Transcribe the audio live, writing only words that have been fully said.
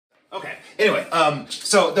Okay, anyway,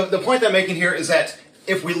 so the point that I'm making here is that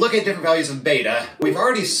if we look at different values of beta, we've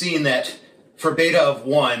already seen that for beta of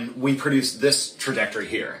 1, we produce this trajectory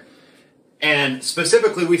here. And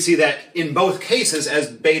specifically, we see that in both cases, as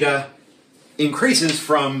beta increases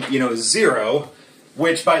from, 0,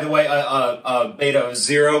 which, by the way, a beta of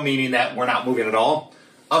 0, meaning that we're not moving at all,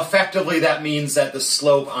 effectively that means that the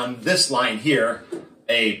slope on this line here,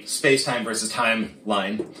 a space-time versus time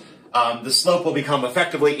line, the slope will become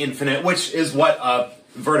effectively infinite, which is what a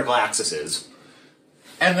vertical axis is.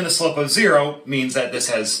 And then a slope of 0 means that this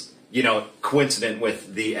has, coincident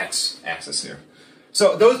with the x-axis here.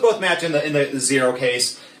 So those both match in the 0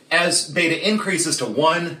 case. As beta increases to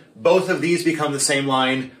 1, both of these become the same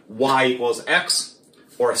line, y equals x,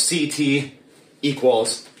 or ct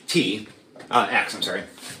equals t, x, I'm sorry.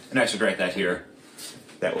 And I should write that here.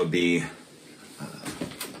 That would be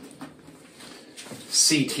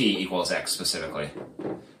ct equals x specifically,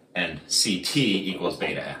 and ct equals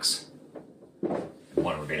beta x,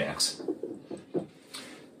 1 over beta x.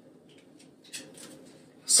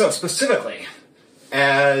 So specifically,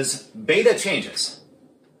 as beta changes,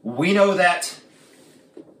 we know that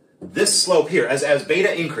this slope here, as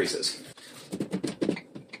beta increases,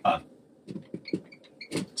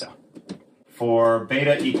 so for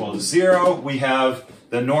beta equals 0, we have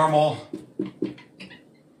the normal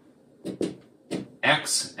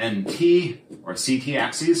x and t, or ct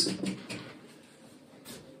axes.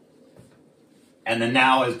 And then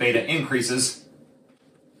now, as beta increases,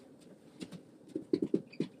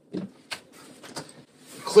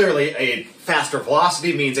 clearly a faster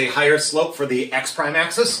velocity means a higher slope for the x prime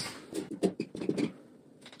axis.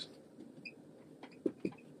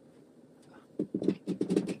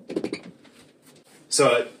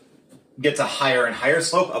 So it gets a higher and higher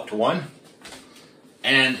slope up to 1.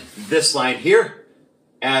 And this line here,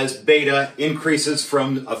 as beta increases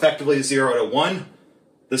from effectively 0 to 1,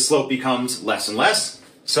 the slope becomes less and less.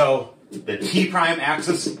 So the t prime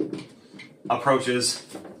axis approaches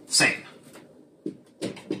same.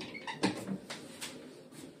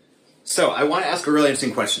 So I want to ask a really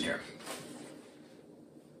interesting question here.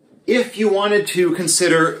 If you wanted to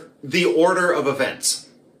consider the order of events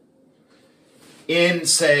in,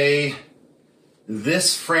 say,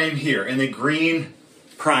 this frame here, in the green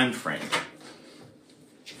primed frame,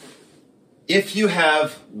 if you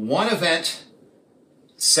have one event,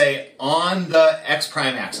 say, on the x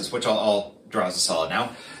prime axis, which I'll draw as a solid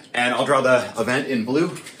now, and I'll draw the event in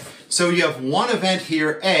blue. So you have one event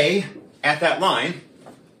here, A, at that line,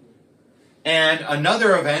 and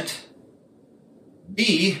another event,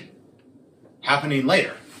 B, happening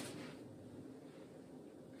later.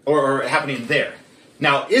 Or happening there.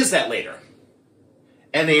 Now, is that later?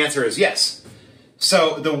 And the answer is yes.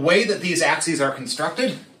 So the way that these axes are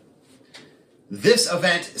constructed, this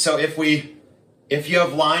event, so if you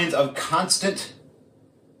have lines of constant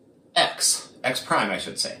x prime I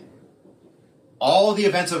should say, all the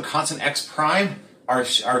events of constant x prime are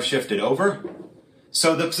shifted over.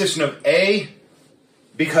 So the position of A,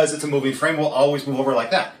 because it's a moving frame, will always move over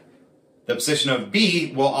like that. The position of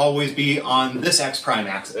B will always be on this x prime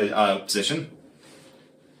position.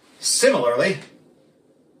 Similarly,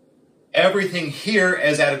 everything here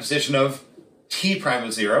is at a position of t prime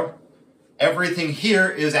of 0. Everything here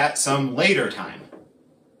is at some later time.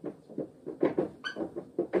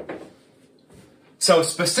 So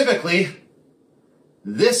specifically,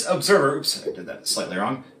 this observer, oops, I did that slightly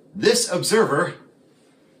wrong. This observer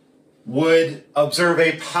would observe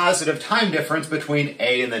a positive time difference between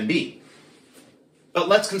A and then B. But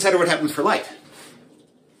let's consider what happens for light.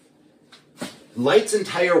 Light's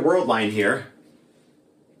entire world line here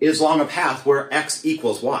is along a path where x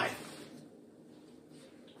equals y.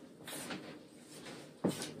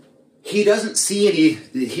 He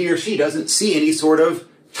or she doesn't see any sort of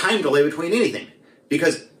time delay between anything,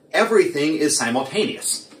 because everything is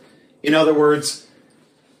simultaneous. In other words,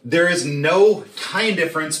 there is no time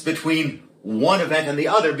difference between one event and the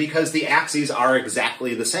other because the axes are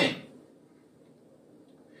exactly the same.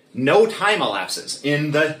 No time elapses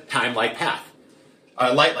in the time-like path.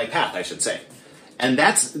 Light-like path, I should say. And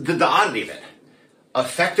that's the oddity of it.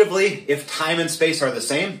 Effectively, if time and space are the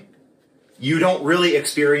same, you don't really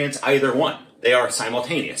experience either one. They are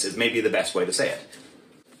simultaneous, is maybe the best way to say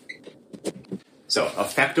it. So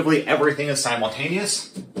effectively, everything is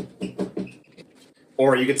simultaneous.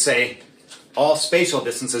 Or you could say all spatial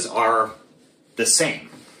distances are the same.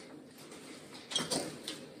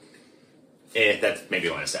 That's maybe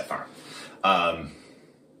going a step far.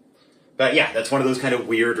 But yeah, that's one of those kind of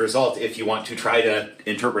weird results if you want to try to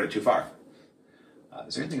interpret it too far.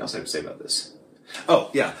 Is there anything else I have to say about this? Oh,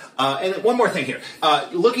 yeah. And one more thing here.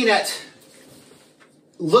 Looking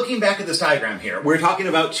back at this diagram here, we're talking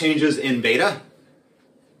about changes in beta.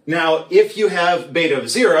 Now, if you have beta of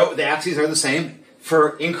 0, the axes are the same.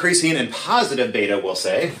 For increasing in positive beta, we'll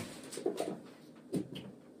say,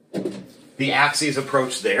 the axes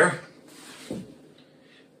approach there.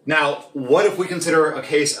 Now, what if we consider a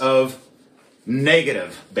case of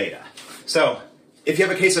negative beta? So, if you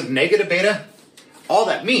have a case of negative beta, all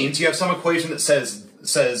that means you have some equation that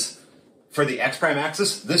says for the x prime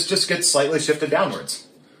axis, this just gets slightly shifted downwards.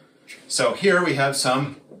 So here we have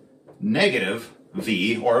some negative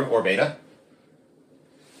v or beta.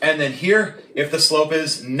 And then here, if the slope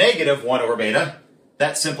is negative 1 over beta,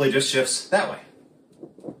 that simply just shifts that way.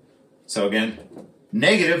 So again,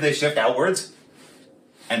 negative, they shift outwards,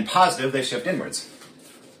 and positive, they shift inwards.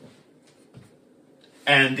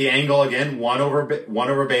 And the angle, again, 1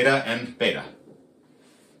 over beta and beta.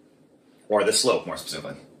 Or the slope, more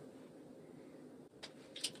specifically.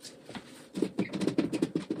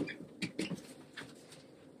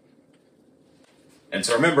 And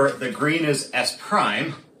so remember, the green is S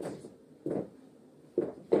prime.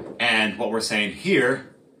 And what we're saying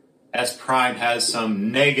here, S prime has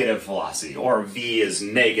some negative velocity, or V is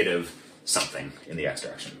negative something in the x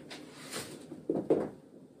direction.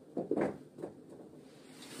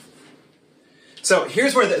 So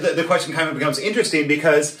here's where the question kind of becomes interesting,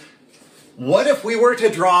 because what if we were to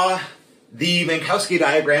draw the Minkowski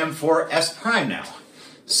diagram for S prime now?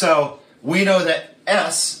 So we know that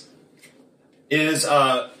S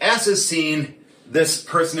is seeing this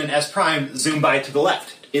person in S prime zoom by to the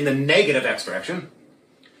left in the negative x direction.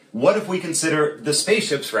 What if we consider the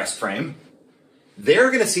spaceships for S prime? They're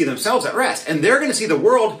going to see themselves at rest, and they're going to see the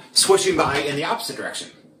world swishing by in the opposite direction.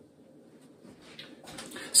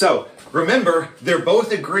 So remember, they're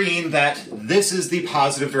both agreeing that this is the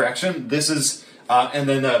positive direction. This is, and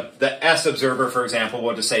then the S observer, for example,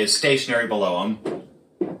 what to say is stationary below them.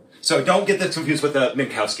 So don't get this confused with the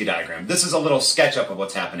Minkowski diagram. This is a little sketch-up of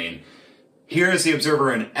what's happening. Here is the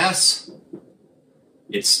observer in S.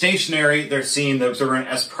 It's stationary. They're seeing the observer in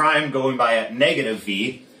S prime going by at negative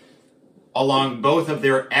V along both of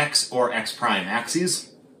their x or x prime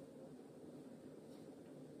axes.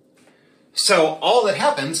 So all that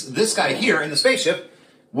happens, this guy here in the spaceship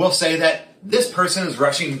will say that this person is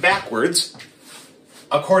rushing backwards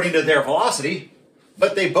according to their velocity,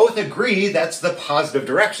 but they both agree that's the positive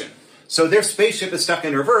direction. So their spaceship is stuck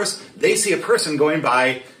in reverse. They see a person going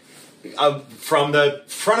by from the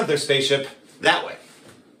front of their spaceship that way.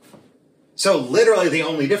 So literally the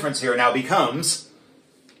only difference here now becomes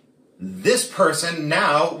this person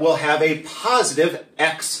now will have a positive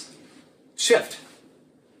x shift.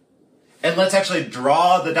 And let's actually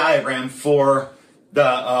draw the diagram for the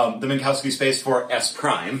Minkowski space for S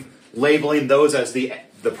prime, labeling those as the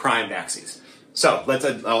primed axes. So let's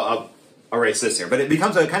I'll erase this here, but it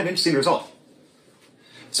becomes a kind of interesting result.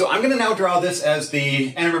 So I'm going to now draw this as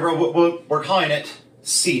the, and remember we're calling it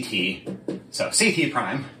CT, so CT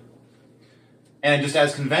prime. And just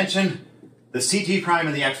as convention, the CT prime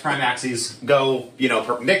and the x prime axes go,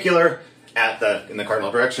 perpendicular in the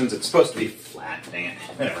cardinal directions. It's supposed to be flat, dang it,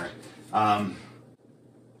 whatever. And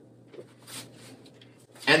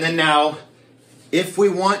then now, if we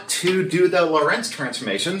want to do the Lorentz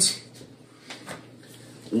transformations,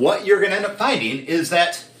 what you're going to end up finding is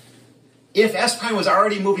that if S prime was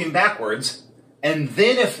already moving backwards, and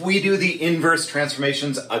then if we do the inverse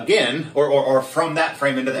transformations again, or from that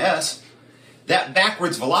frame into the S, that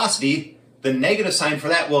backwards velocity, the negative sign for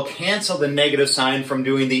that will cancel the negative sign from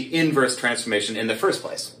doing the inverse transformation in the first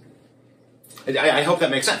place. I hope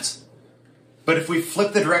that makes sense. But if we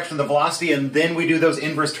flip the direction of the velocity and then we do those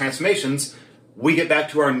inverse transformations, we get back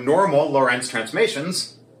to our normal Lorentz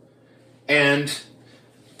transformations, and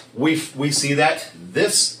we see that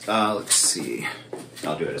this, let's see,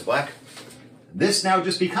 I'll do it as black. This now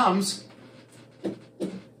just becomes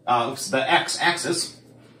the x-axis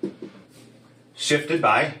shifted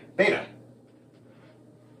by beta.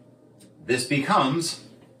 This becomes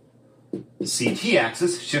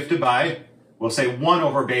CT-axis shifted by, we'll say 1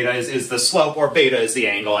 over beta is the slope, or beta is the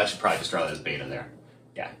angle. I should probably just draw that as beta there.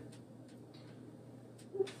 Yeah.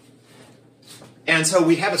 And so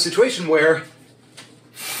we have a situation where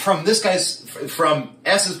from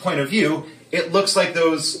S's point of view, it looks like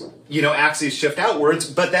those, axes shift outwards,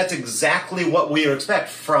 but that's exactly what we would expect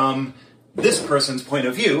from this person's point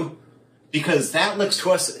of view, because that looks to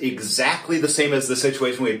us exactly the same as the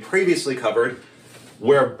situation we had previously covered,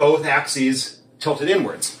 where both axes tilted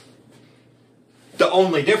inwards. The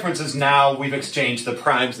only difference is now we've exchanged the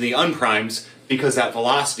primes and the unprimes because that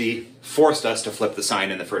velocity forced us to flip the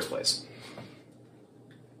sign in the first place.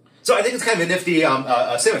 So I think it's kind of a nifty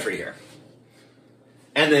symmetry here.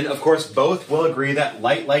 And then, of course, both will agree that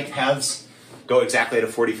light paths go exactly at a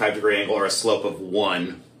 45-degree angle or a slope of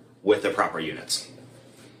 1 with the proper units.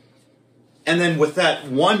 And then with that,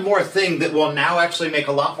 one more thing that will now actually make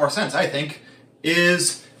a lot more sense, I think,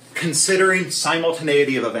 is considering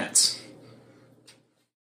simultaneity of events.